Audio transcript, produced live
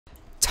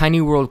Tiny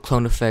World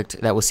clone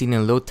effect that was seen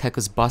in Lil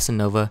Tecca's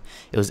Bossanova.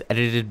 It was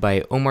edited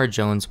by Omar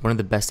Jones, one of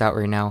the best out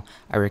right now.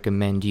 I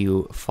recommend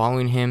you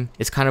following him.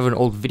 It's kind of an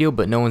old video,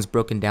 but no one's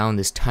broken down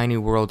this Tiny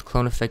World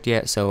clone effect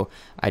yet, so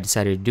I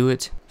decided to do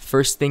it.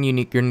 First thing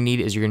you're gonna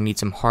need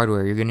some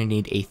hardware. You're gonna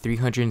need a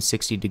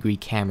 360-degree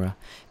camera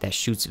that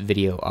shoots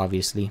video,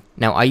 obviously.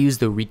 Now I use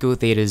the Rico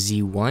Theta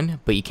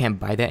Z1, but you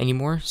can't buy that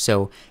anymore,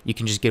 so you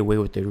can just get away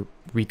with the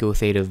Rico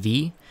Theta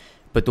V.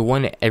 But the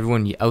one that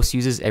everyone else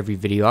uses, every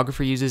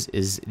videographer uses,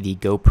 is the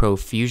GoPro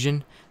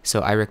Fusion. So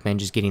I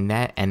recommend just getting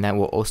that, and that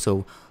will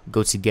also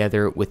go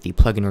together with the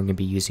plugin we're going to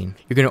be using.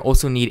 You're going to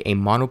also need a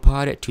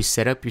monopod to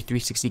set up your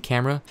 360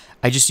 camera.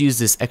 I just used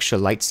this extra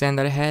light stand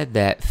that I had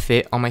that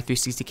fit on my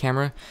 360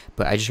 camera,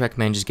 but I just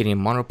recommend just getting a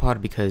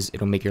monopod because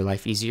it'll make your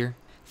life easier.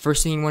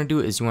 First thing you want to do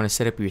is you want to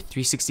set up your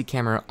 360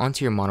 camera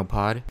onto your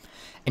monopod,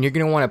 and you're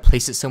going to want to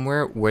place it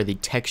somewhere where the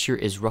texture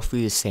is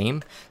roughly the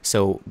same.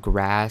 So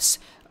grass,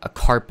 a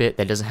carpet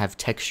that doesn't have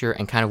texture,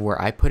 and kind of where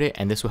I put it,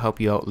 and this will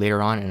help you out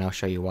later on, and I'll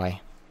show you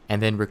why.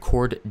 And then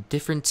record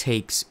different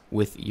takes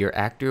with your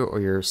actor or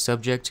your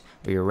subject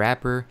or your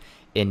rapper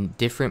in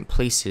different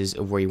places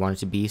of where you want it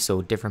to be,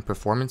 so different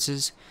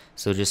performances.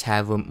 So just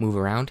have them move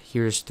around.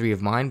 Here's 3 of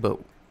mine, but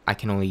I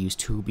can only use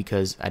 2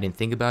 because I didn't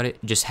think about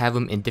it. Just have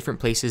them in different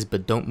places,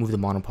 but don't move the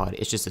monopod.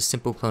 It's just a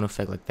simple clone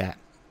effect like that.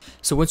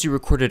 So once you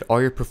recorded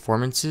all your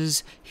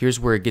performances,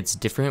 here's where it gets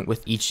different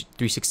with each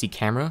 360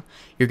 camera.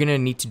 You're going to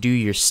need to do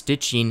your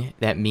stitching.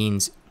 That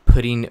means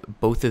putting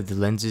both of the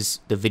lenses,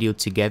 the video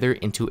together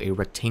into a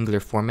rectangular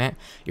format.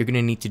 You're going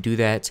to need to do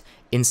that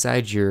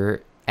inside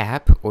your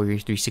app or your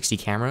 360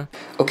 camera.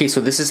 Okay,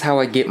 so this is how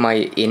I get my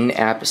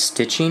in-app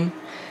stitching.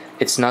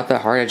 It's not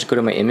that hard. I just go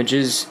to my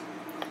images,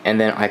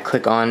 and then I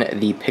click on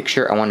the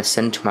picture I want to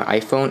send to my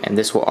iPhone, and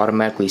this will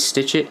automatically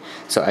stitch it.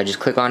 So I just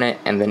click on it,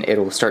 and then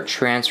it'll start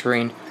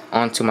transferring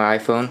onto my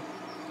iPhone.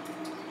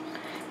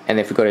 And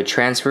if we go to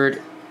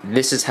transferred,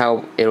 this is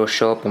how it'll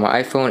show up on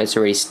my iPhone. It's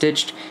already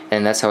stitched,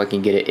 and that's how I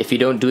can get it. If you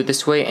don't do it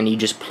this way and you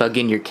just plug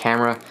in your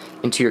camera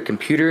into your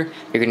computer,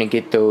 you're gonna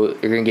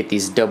get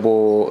these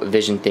double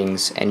vision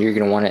things, and you're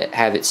gonna want to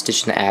have it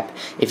stitched in the app.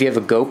 If you have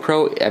a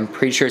GoPro, I'm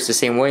pretty sure it's the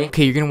same way.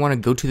 Okay, you're gonna want to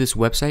go to this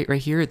website right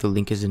here. The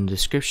link is in the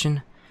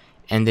description.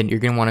 And then you're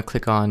going to want to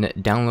click on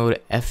download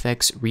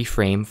FX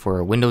Reframe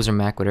for Windows or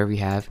Mac, whatever you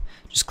have.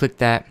 Just click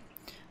that,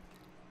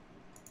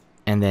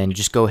 and then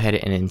just go ahead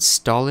and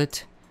install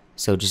it.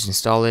 So just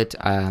install it.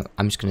 I'm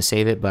just going to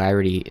save it, but I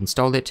already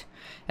installed it.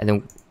 And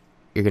then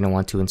you're going to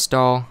want to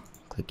install,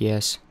 click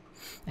yes,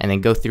 and then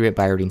go through it,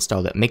 but I already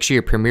installed it. Make sure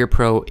your Premiere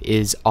Pro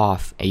is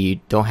off and you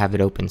don't have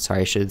it open.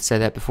 Sorry, I should have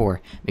said that before.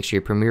 Make sure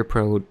your Premiere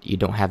Pro, you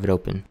don't have it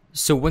open.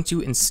 So once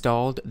you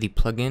installed the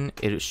plugin,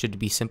 it should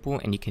be simple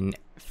and you can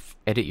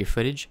edit your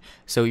footage.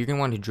 So you're going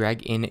to want to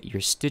drag in your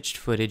stitched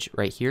footage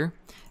right here,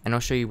 and I'll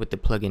show you what the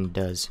plugin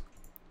does.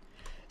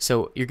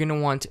 So you're going to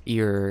want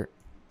your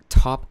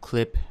top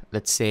clip,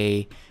 let's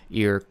say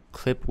your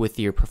clip with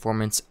your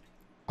performance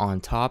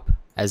on top,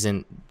 as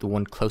in the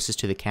one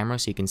closest to the camera,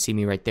 so you can see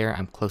me right there,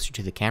 I'm closer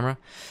to the camera.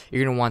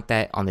 You're going to want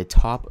that on the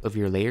top of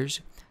your layers.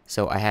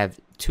 So I have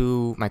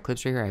my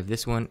clips right here. I have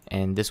this one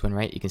and this one,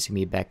 right? You can see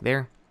me back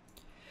there.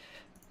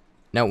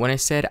 Now, when I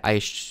said I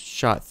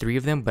shot 3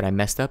 of them, but I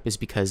messed up, is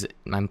because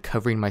I'm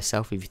covering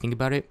myself, if you think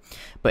about it.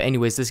 But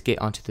anyways, let's get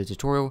onto the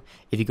tutorial.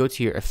 If you go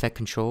to your effect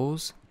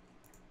controls,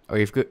 or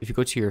if you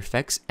go to your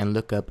effects and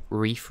look up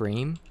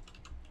Reframe,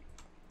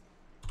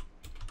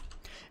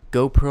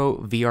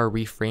 GoPro VR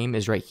Reframe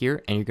is right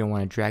here, and you're going to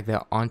want to drag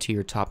that onto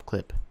your top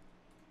clip.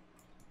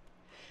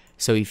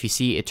 So if you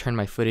see, it turned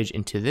my footage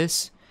into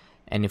this,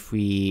 and if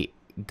we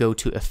go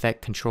to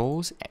effect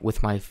controls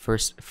with my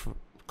first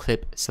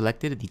clip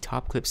selected, the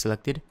top clip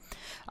selected,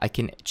 I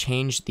can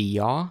change the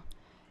yaw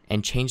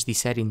and change the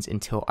settings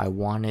until I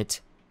want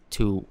it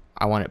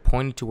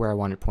pointed to where I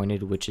want it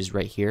pointed, which is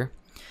right here.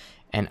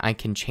 And I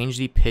can change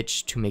the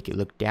pitch to make it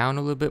look down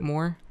a little bit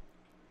more,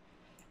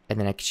 and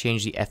then I can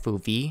change the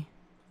FOV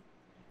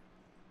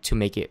to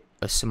make it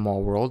a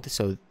small world,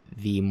 so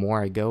the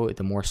more I go,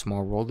 the more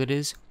small world it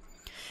is.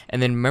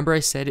 And then remember,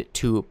 I said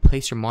to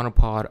place your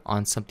monopod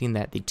on something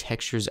that the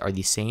textures are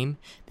the same.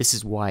 This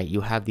is why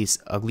you have this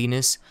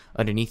ugliness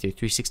underneath your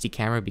 360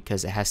 camera,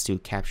 because it has to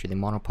capture the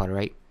monopod,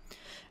 right?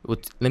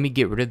 Let me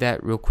get rid of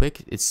that real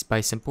quick. It's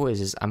by simple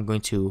is I'm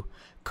going to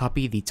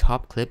copy the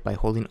top clip by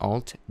holding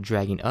Alt,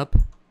 dragging up.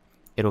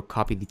 It'll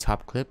copy the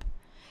top clip,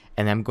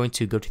 and I'm going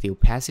to go to the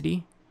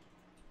opacity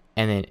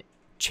and then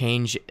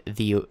change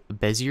the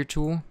Bezier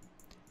tool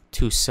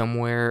to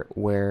somewhere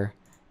where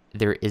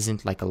there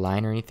isn't like a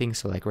line or anything.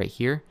 So like right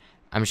here,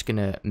 I'm just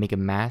gonna make a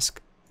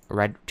mask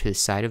right to the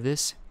side of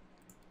this.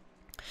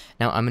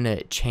 Now I'm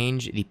gonna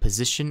change the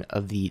position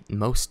of the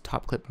most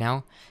top clip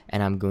now,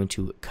 and I'm going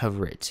to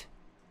cover it.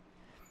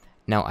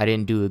 Now I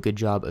didn't do a good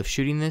job of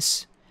shooting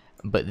this,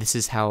 but this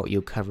is how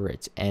you'll cover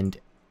it, and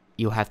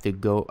I'll have to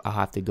go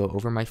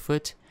over my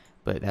foot,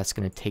 but that's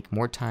gonna take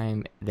more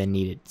time than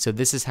needed. So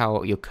this is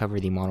how you'll cover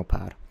the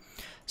monopod.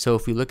 So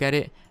if we look at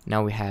it,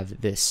 now we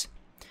have this.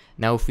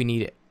 Now if we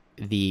need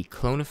the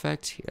clone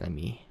effect, here, let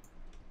me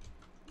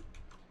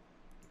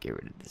get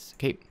rid of this.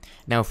 Okay,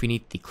 now if we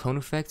need the clone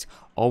effect,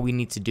 all we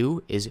need to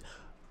do is,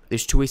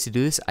 there's two ways to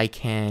do this. I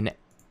can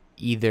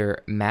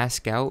either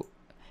mask out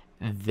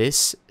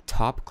this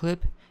top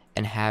clip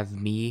and have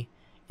me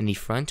in the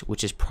front,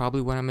 which is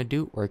probably what I'm gonna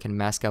do, or I can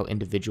mask out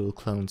individual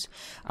clones.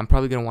 I'm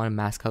probably gonna want to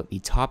mask out the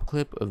top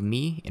clip of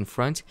me in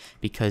front,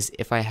 because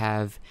if I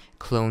have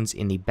clones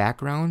in the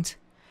background,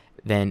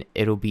 then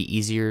it'll be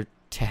easier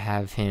to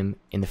have him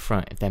in the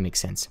front, if that makes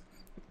sense.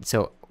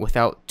 So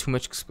without too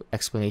much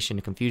explanation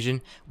and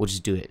confusion, we'll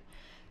just do it.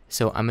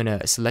 So I'm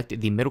gonna select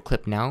the middle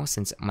clip now,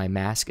 since my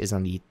mask is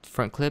on the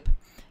front clip,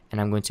 and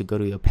I'm going to go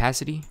to the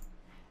opacity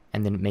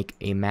and then make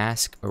a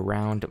mask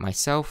around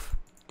myself,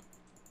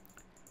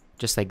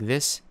 just like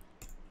this,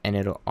 and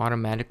it'll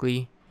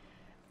automatically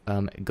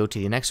go to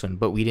the next one.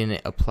 But we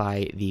didn't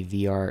apply the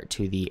VR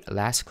to the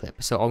last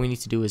clip, so all we need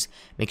to do is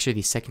make sure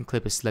the second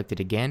clip is selected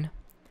again.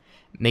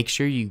 Make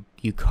sure you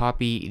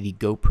copy the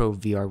GoPro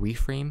VR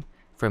reframe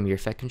from your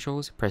effect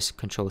controls. Press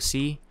Ctrl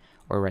C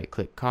or right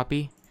click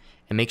copy,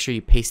 and make sure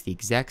you paste the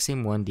exact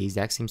same one, the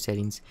exact same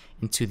settings,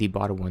 into the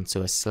bottom one.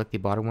 So I select the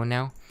bottom one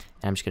now,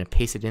 and I'm just going to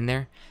paste it in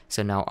there.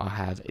 So now I'll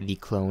have the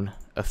clone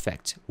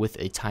effect with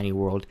a tiny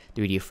world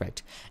 3D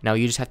effect. Now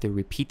you just have to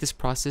repeat this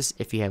process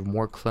if you have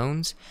more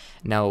clones.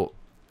 Now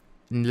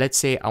let's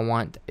say I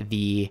want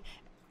the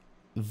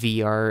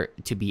VR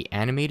to be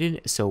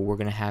animated, so we're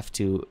going to have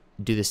to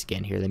do this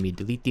again here. Let me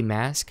delete the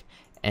mask,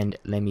 and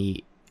let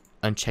me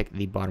uncheck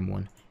the bottom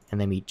one, and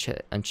let me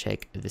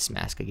uncheck this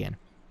mask again.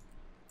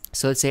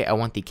 So let's say I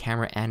want the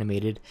camera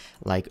animated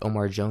like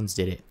Omar Jones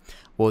did it.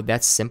 Well,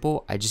 that's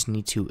simple. I just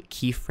need to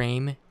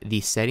keyframe the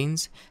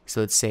settings.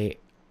 So let's say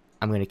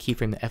I'm going to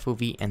keyframe the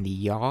FOV and the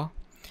yaw.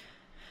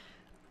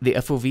 The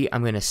FOV,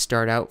 I'm going to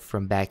start out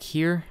from back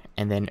here,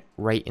 and then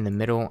right in the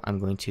middle, I'm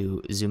going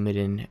to zoom it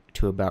in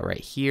to about right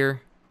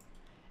here.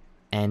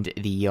 And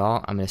the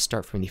yaw, I'm going to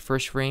start from the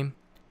first frame,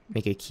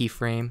 make a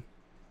keyframe.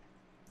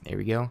 There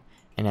we go.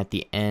 And at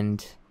the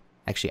end,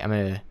 actually, I'm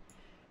going to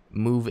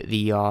move the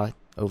yaw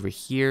over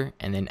here,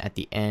 and then at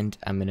the end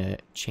I'm gonna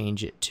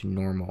change it to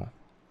normal,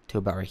 to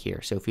about right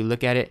here. So if you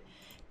look at it,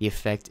 the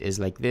effect is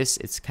like this.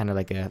 It's kind of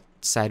like a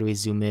sideways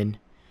zoom in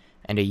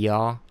and a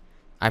yaw.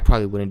 I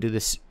probably wouldn't do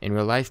this in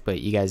real life, but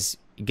you guys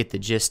get the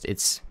gist.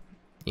 It's,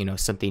 you know,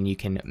 something you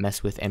can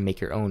mess with and make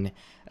your own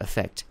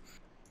effect.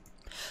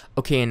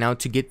 Okay, and now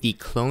to get the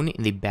clone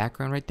in the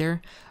background right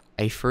there,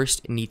 I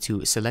first need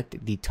to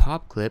select the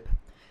top clip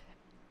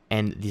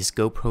and this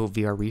GoPro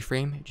VR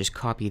reframe, just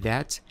copy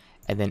that,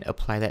 and then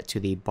apply that to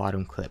the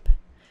bottom clip.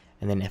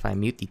 And then if I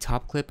mute the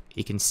top clip,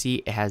 you can see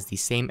it has the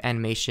same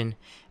animation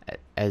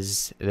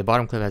as the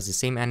bottom clip, has the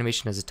same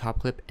animation as the top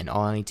clip, and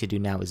all I need to do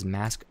now is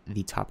mask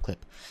the top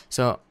clip.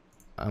 So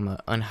I'm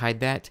gonna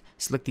unhide that,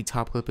 select the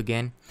top clip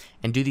again,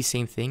 and do the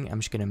same thing. I'm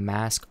just gonna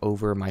mask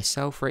over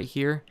myself right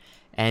here,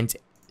 and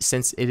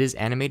since it is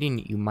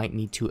animating, you might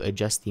need to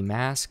adjust the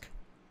mask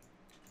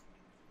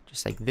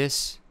just like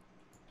this.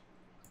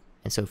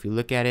 And so if you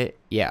look at it,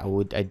 yeah,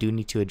 I do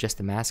need to adjust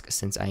the mask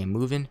since I am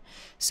moving.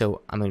 So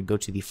I'm going to go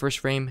to the first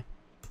frame,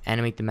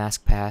 animate the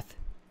mask path,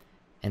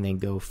 and then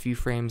go a few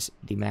frames,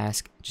 the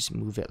mask, just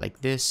move it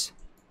like this.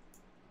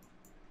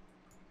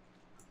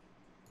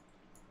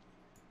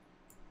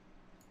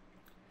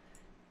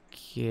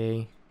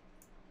 Okay.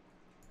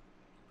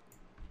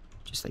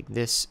 Just like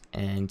this.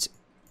 And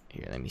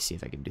here, let me see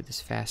if I can do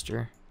this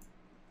faster.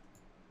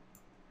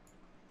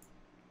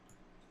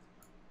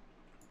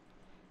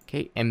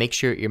 Okay, and make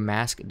sure your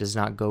mask does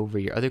not go over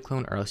your other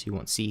clone, or else you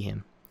won't see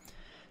him.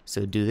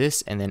 So do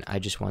this, and then I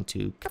just want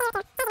to...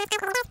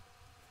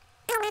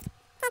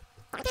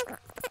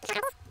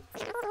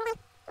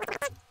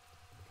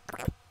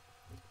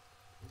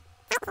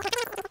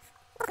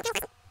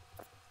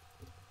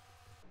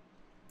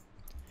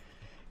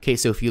 Okay,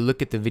 so if you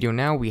look at the video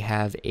now, we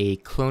have a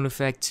clone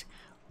effect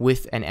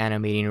with an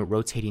animating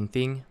rotating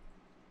thing.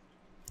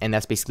 And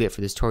that's basically it for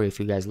this tutorial. If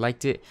you guys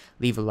liked it,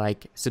 leave a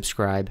like,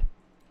 subscribe,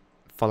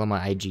 follow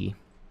my IG.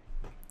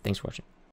 Thanks for watching.